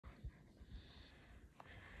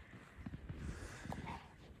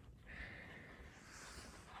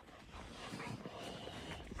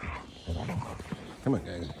Come on,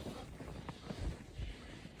 guys.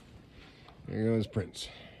 There goes Prince.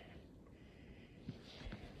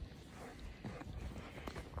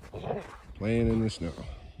 Playing in the snow.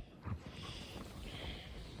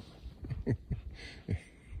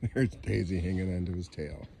 There's Daisy hanging onto his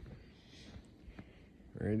tail.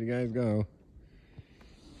 Where'd you guys go?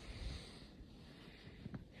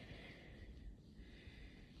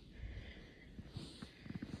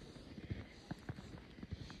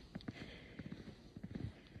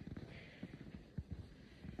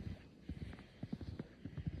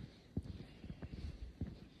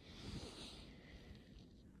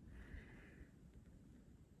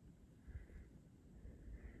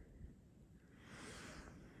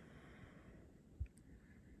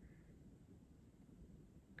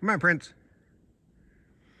 Come on, Prince.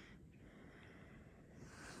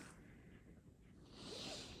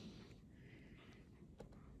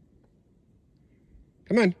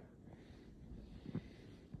 Come on.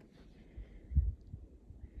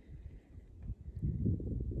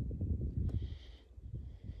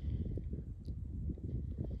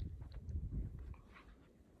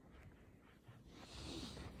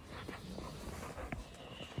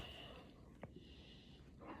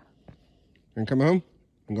 And come home?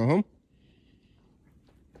 And go home?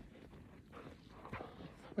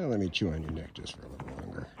 Well, let me chew on your neck just for a little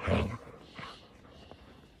longer.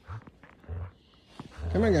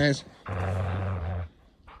 Come on, guys.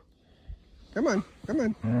 Come on, come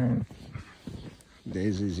on.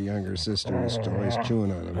 Daisy's younger sister is always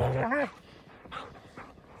chewing on him.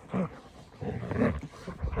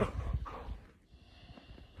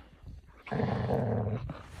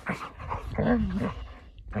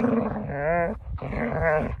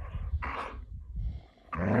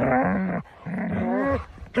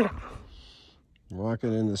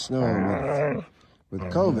 Walking in the snow with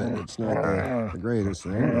COVID, it's not the greatest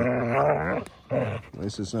thing. At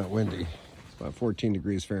least it's not windy. It's about 14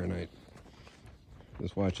 degrees Fahrenheit.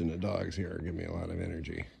 Just watching the dogs here give me a lot of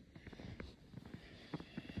energy.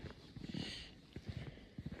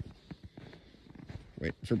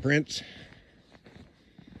 Wait for Prince.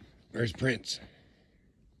 Where's Prince?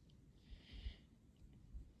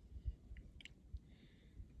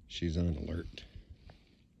 She's on alert.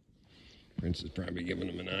 Prince is probably giving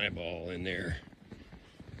him an eyeball in there.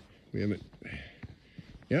 We haven't...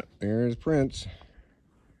 Yep, there's Prince.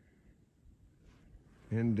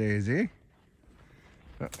 And Daisy.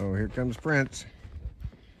 Uh-oh, here comes Prince.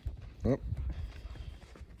 Oh.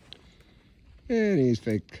 And he's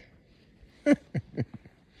fake.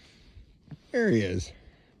 There he is.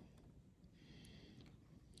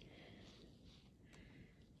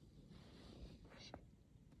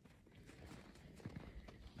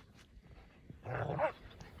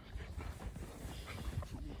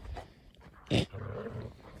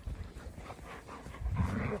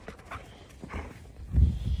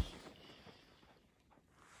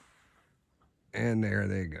 And there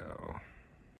they go.